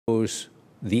was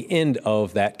the end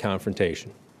of that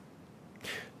confrontation.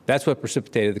 That's what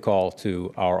precipitated the call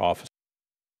to our office.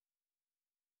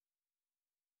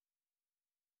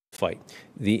 Fight.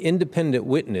 The independent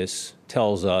witness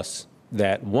tells us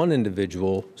that one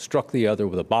individual struck the other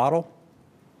with a bottle,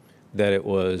 that it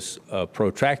was a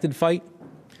protracted fight,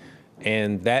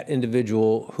 and that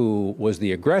individual who was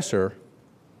the aggressor,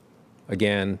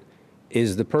 again,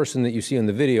 is the person that you see in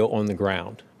the video on the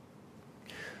ground.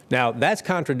 Now, that's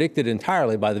contradicted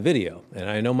entirely by the video, and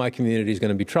I know my community is going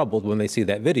to be troubled when they see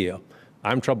that video.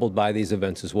 I'm troubled by these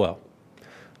events as well.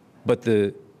 But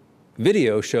the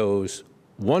video shows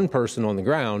one person on the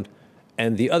ground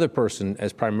and the other person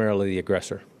as primarily the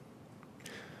aggressor.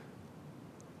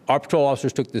 Our patrol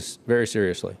officers took this very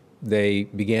seriously. They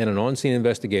began an on-scene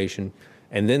investigation,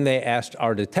 and then they asked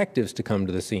our detectives to come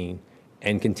to the scene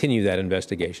and continue that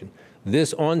investigation.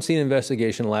 This on-scene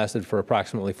investigation lasted for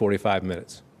approximately 45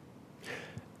 minutes.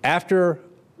 After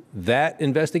that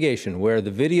investigation, where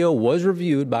the video was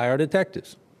reviewed by our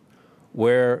detectives,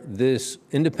 where this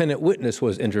independent witness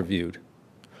was interviewed,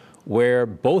 where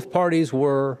both parties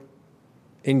were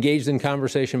engaged in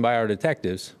conversation by our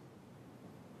detectives,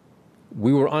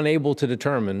 we were unable to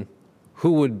determine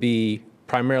who would be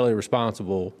primarily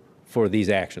responsible for these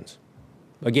actions.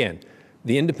 Again,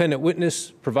 the independent witness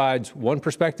provides one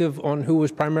perspective on who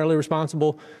was primarily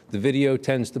responsible. The video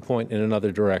tends to point in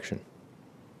another direction.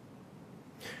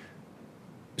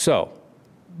 So,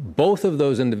 both of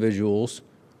those individuals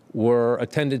were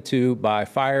attended to by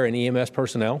fire and EMS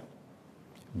personnel.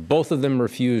 Both of them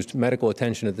refused medical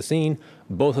attention at the scene.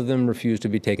 Both of them refused to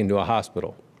be taken to a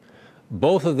hospital.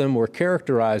 Both of them were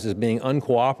characterized as being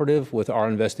uncooperative with our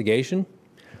investigation.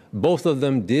 Both of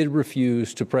them did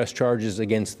refuse to press charges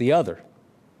against the other.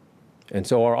 And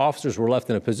so our officers were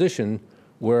left in a position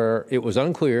where it was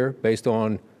unclear, based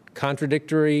on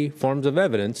contradictory forms of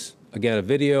evidence, again, a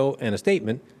video and a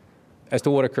statement, as to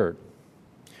what occurred.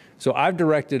 So I've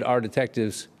directed our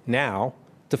detectives now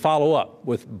to follow up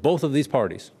with both of these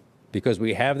parties, because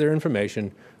we have their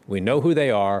information, we know who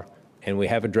they are, and we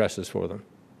have addresses for them.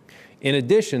 In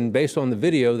addition, based on the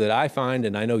video that I find,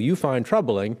 and I know you find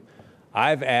troubling,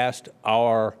 I've asked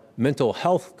our mental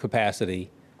health capacity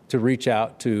to reach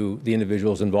out to the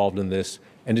individuals involved in this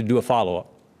and to do a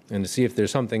follow-up and to see if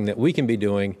there's something that we can be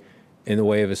doing in the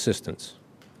way of assistance.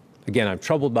 Again, I'm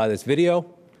troubled by this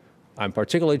video. I'm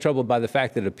particularly troubled by the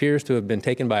fact that it appears to have been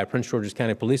taken by a Prince George's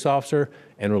County police officer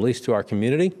and released to our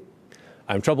community.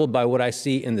 I'm troubled by what I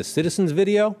see in the citizens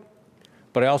video,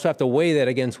 but I also have to weigh that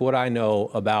against what I know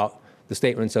about the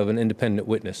statements of an independent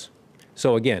witness.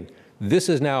 So again, this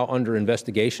is now under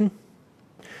investigation.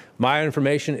 My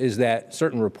information is that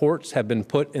certain reports have been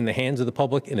put in the hands of the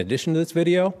public in addition to this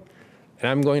video, and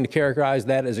I'm going to characterize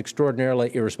that as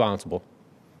extraordinarily irresponsible.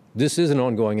 This is an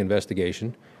ongoing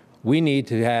investigation. We need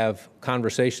to have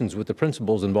conversations with the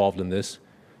principals involved in this,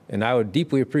 and I would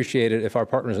deeply appreciate it if our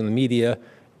partners in the media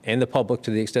and the public,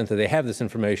 to the extent that they have this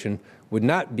information, would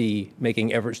not be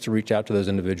making efforts to reach out to those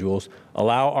individuals,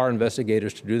 allow our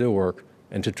investigators to do their work,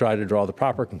 and to try to draw the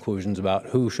proper conclusions about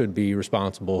who should be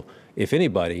responsible, if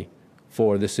anybody,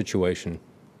 for this situation.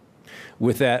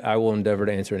 With that, I will endeavor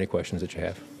to answer any questions that you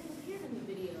have. It appeared in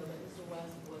the video that Mr.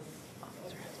 West was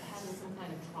having some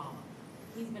kind of trauma.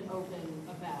 He's been open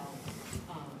about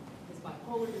his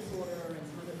bipolar disorder and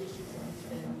some other issues that he's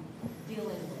been dealing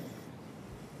with.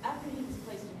 After he was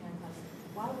placed in handcuffs,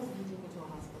 why wasn't he taken to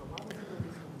a hospital? Why was he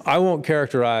released? I won't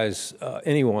characterize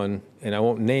anyone, and I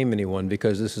won't name anyone,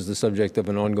 because this is the subject of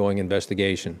an ongoing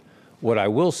investigation. What I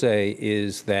will say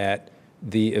is that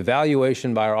the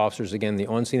evaluation by our officers, again, the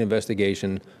on-scene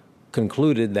investigation,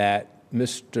 concluded that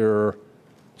Mr.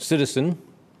 Citizen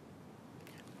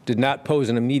did not pose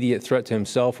an immediate threat to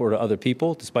himself or to other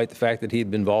people, despite the fact that he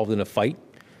had been involved in a fight.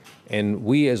 And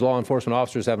we, as law enforcement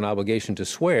officers, have an obligation to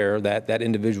swear that that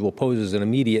individual poses an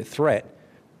immediate threat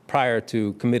prior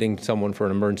to committing someone for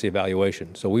an emergency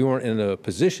evaluation. So we weren't in a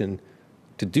position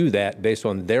to do that based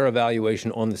on their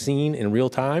evaluation on the scene in real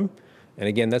time. And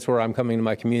again, that's where I'm coming to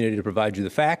my community to provide you the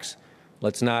facts.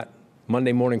 Let's not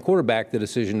Monday morning quarterback the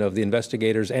decision of the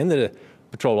investigators and the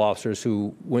patrol officers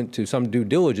who went to some due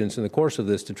diligence in the course of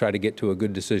this to try to get to a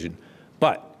good decision.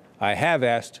 But I have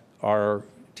asked our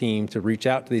team to reach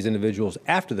out to these individuals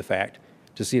after the fact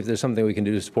to see if there's something we can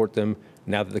do to support them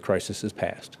now that the crisis has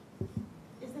passed.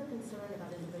 Is there concern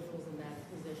about individuals in that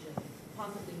position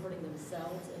possibly hurting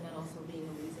themselves and that also being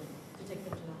a reason to take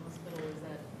them to the hospital? Is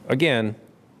that... Again,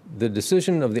 the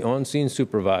decision of the on-scene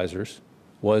supervisors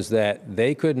was that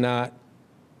they could not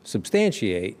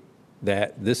substantiate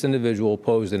that this individual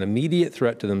posed an immediate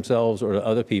threat to themselves or to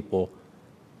other people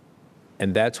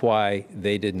And that's why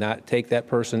they did not take that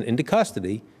person into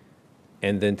custody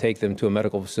and then take them to a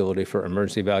medical facility for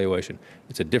emergency evaluation.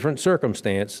 It's a different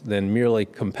circumstance than merely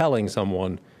compelling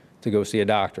someone to go see a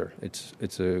doctor.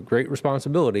 It's a great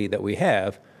responsibility that we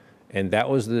have, and that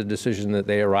was the decision that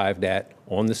they arrived at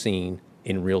on the scene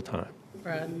in real time.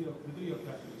 Brad? The video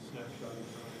captured a snapshot in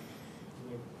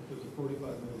time. If it was a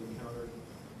 45-minute encounter,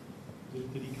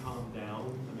 did he calm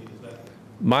down? I mean, is that?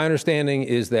 My understanding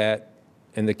is that,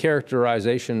 and the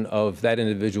characterization of that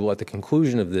individual at the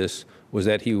conclusion of this was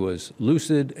that he was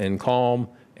lucid and calm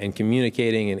and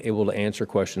communicating and able to answer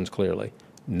questions clearly.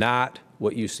 Not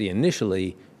what you see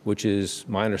initially, which is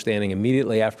my understanding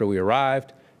immediately after we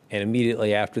arrived and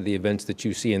immediately after the events that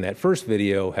you see in that first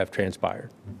video have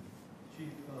transpired. Chief,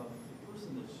 the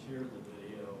person that shared the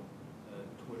video,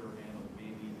 Twitter handle,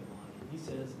 maybe Delonte, he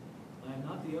says, "I am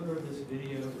not the owner of this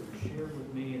video. It was shared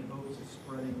with me in hopes of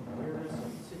spreading awareness of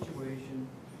the situation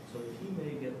so that he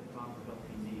may get the proper help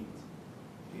he needs."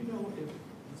 Do you know if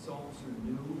this officer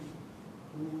knew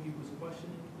who he was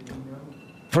questioning? Did he know?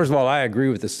 First of all, I agree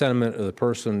with the sentiment of the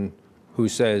person who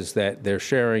says that they're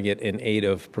sharing it in aid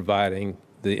of providing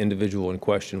the individual in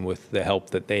question with the help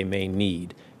that they may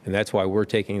need. And that's why we're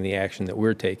taking the action that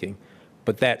we're taking.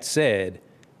 But that said,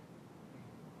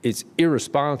 it's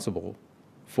irresponsible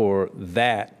for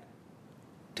that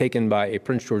taken by a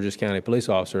Prince George's County police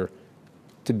officer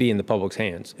to be in the public's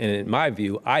hands. And in my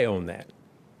view, I own that.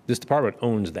 This department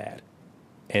owns that.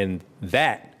 And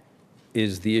that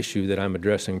is the issue that I'm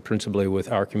addressing principally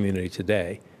with our community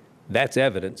today. That's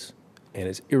evidence, and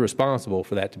it's irresponsible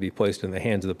for that to be placed in the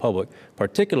hands of the public,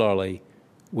 particularly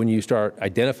when you start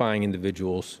identifying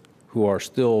individuals who are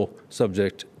still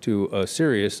subject to a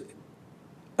serious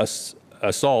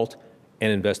assault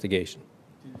and investigation.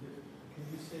 Can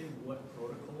you say what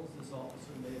protocols this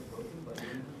officer may have broken by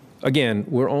doing that? Again,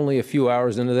 we're only a few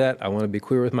hours into that. I want to be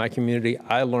clear with my community.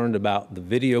 I learned about the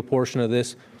video portion of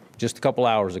this just a couple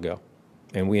hours ago,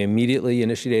 and we immediately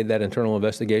initiated that internal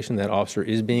investigation. That officer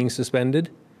is being suspended.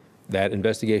 That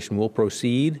investigation will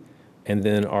proceed, and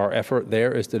then our effort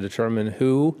there is to determine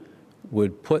who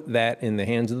would put that in the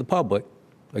hands of the public,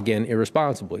 again,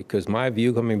 irresponsibly, because my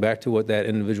view, coming back to what that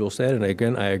individual said, and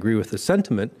again, I agree with the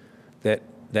sentiment that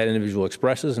that individual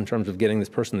expresses in terms of getting this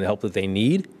person the help that they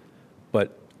need,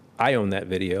 but I own that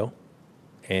video,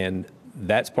 and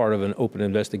that's part of an open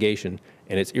investigation,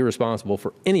 and it's irresponsible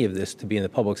for any of this to be in the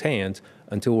public's hands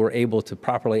until we're able to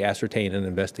properly ascertain and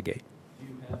investigate. Do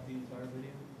you have the entire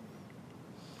video?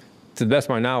 To the best of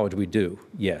my knowledge, we do,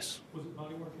 yes. Was it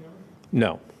body-worn camera?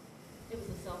 No. It was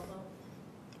a cell phone?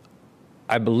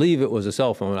 I believe it was a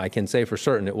cell phone. I can say for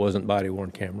certain it wasn't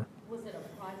body-worn camera. Was it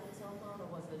a private cell phone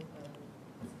or was it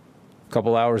A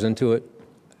couple hours into it,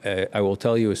 I will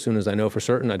tell you as soon as I know for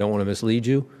certain. I don't want to mislead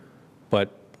you,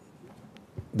 but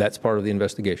that's part of the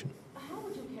investigation. how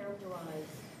would you characterize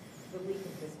the leak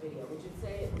of this video? Would you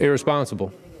say it was Irresponsible.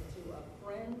 giving it to a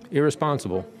friend?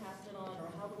 Irresponsible. A friend passed it on, or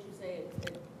how would you say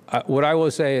it? What I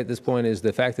will say at this point is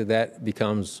the fact that that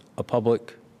becomes a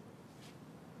public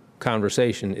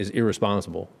conversation is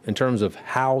irresponsible. In terms of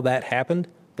how that happened,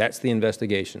 that's the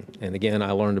investigation. And again,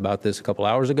 I learned about this a couple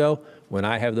hours ago. When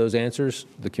I have those answers,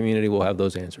 the community will have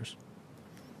those answers.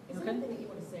 Is there anything that you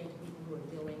want to say to people who are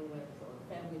dealing with, or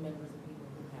family members of people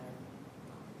who have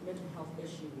mental health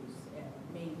issues and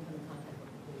may come in contact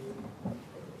with the police?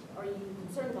 Are you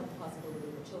concerned about the possibility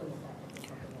of a chilling effect of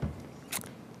something like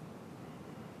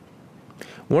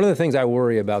this? One of the things I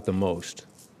worry about the most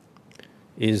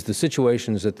is the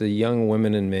situations that the young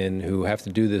women and men who have to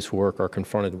do this work are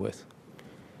confronted with.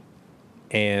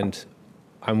 And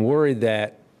I'm worried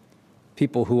that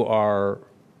people who are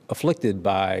afflicted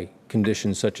by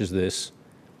conditions such as this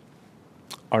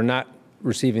are not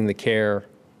receiving the care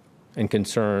and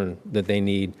concern that they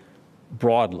need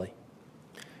broadly.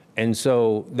 And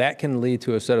so that can lead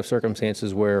to a set of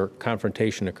circumstances where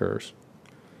confrontation occurs.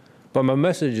 But my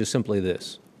message is simply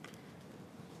this.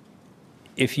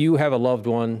 If you have a loved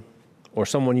one or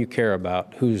someone you care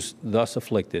about who's thus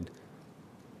afflicted,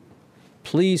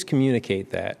 please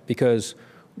communicate that, because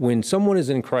when someone is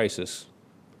in crisis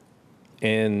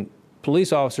and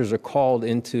police officers are called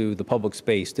into the public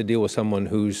space to deal with someone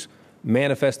who's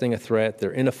manifesting a threat,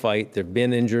 they're in a fight, they've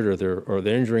been injured, or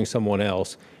they're injuring someone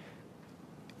else,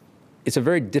 it's a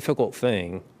very difficult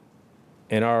thing,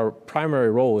 and our primary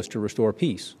role is to restore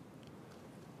peace.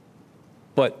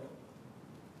 But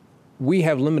we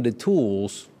have limited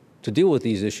tools to deal with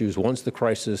these issues once the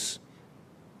crisis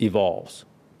evolves.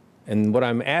 And what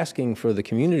I'm asking for the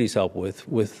community's help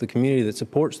with the community that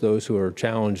supports those who are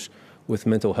challenged with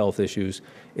mental health issues,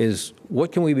 is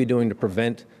what can we be doing to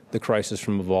prevent the crisis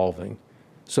from evolving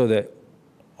so that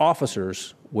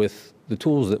officers with the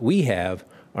tools that we have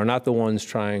are not the ones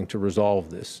trying to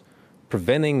resolve this.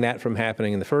 Preventing that from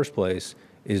happening in the first place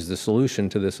is the solution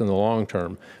to this in the long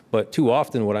term. But too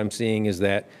often what I'm seeing is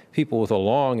that people with a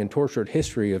long and tortured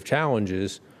history of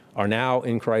challenges are now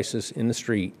in crisis in the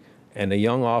street, and a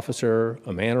young officer,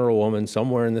 a man or a woman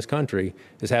somewhere in this country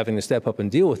is having to step up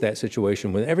and deal with that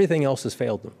situation when everything else has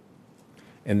failed them.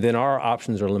 And then our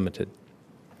options are limited.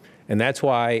 And that's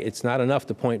why it's not enough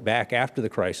to point back after the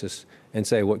crisis and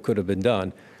say what could have been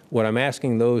done. What I'm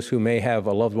asking those who may have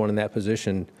a loved one in that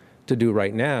position to do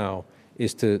right now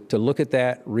is to look at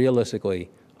that realistically,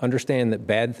 understand that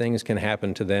bad things can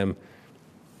happen to them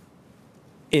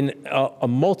in a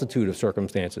multitude of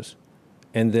circumstances,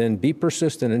 and then be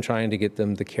persistent in trying to get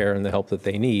them the care and the help that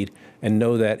they need, and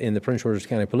know that in the Prince George's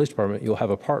County Police Department, you'll have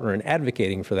a partner in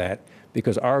advocating for that,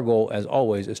 because our goal, as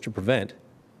always, is to prevent,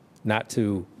 not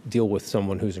to deal with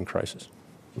someone who's in crisis.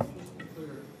 Just to be clear,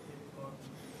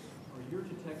 are your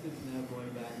detectives now going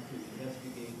back to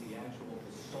investigate the actual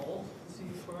assault to see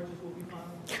if charges will be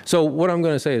filed? So what I'm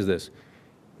going to say is this.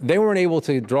 They weren't able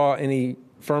to draw any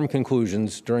firm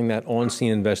conclusions during that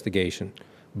on-scene investigation.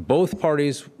 Both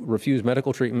parties refused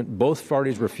medical treatment, both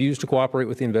parties refused to cooperate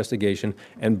with the investigation,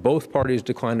 and both parties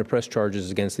declined to press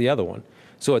charges against the other one.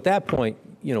 So at that point,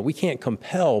 you know, we can't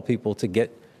compel people to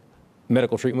get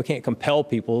medical treatment, we can't compel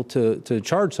people to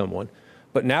charge someone.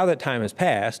 But now that time has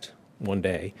passed, one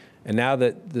day, and now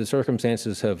that the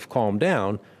circumstances have calmed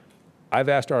down, I've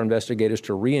asked our investigators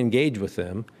to re-engage with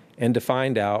them and to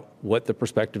find out what the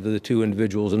perspective of the two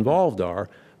individuals involved are,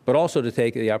 but also to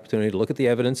take the opportunity to look at the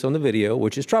evidence on the video,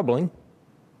 which is troubling.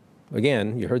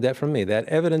 Again, you heard that from me. That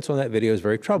evidence on that video is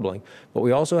very troubling. But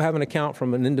we also have an account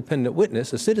from an independent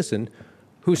witness, a citizen,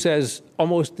 who says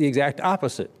almost the exact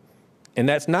opposite. And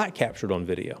that's not captured on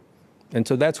video. And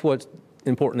so that's what's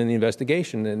important in the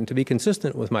investigation. And to be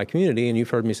consistent with my community, and you've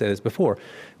heard me say this before,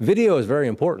 video is very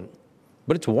important,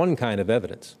 but it's one kind of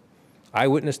evidence.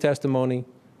 Eyewitness testimony,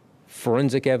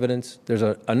 forensic evidence, there's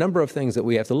a number of things that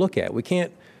we have to look at. We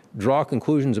can't draw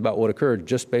conclusions about what occurred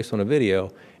just based on a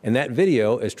video. And that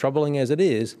video, as troubling as it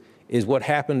is what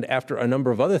happened after a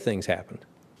number of other things happened.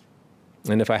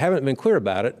 And if I haven't been clear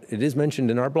about it, it is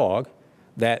mentioned in our blog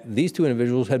that these two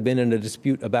individuals had been in a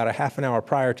dispute about a half an hour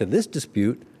prior to this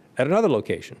dispute at another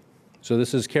location. So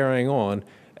this is carrying on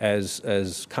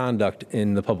as conduct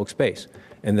in the public space.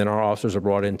 And then our officers are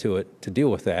brought into it to deal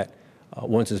with that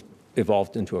once it's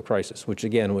evolved into a crisis, which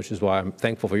is why I'm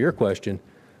thankful for your question.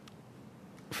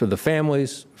 For the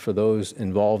families, for those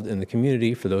involved in the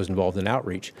community, for those involved in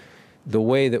outreach, the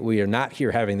way that we are not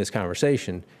here having this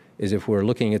conversation is if we're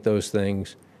looking at those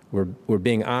things, we're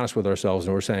being honest with ourselves,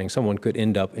 and we're saying someone could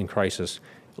end up in crisis.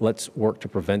 Let's work to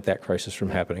prevent that crisis from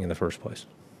happening in the first place.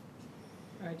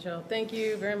 All right, Joe. Thank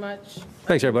you very much.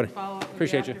 Thanks, everybody. Follow up with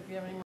Appreciate you. If you have any more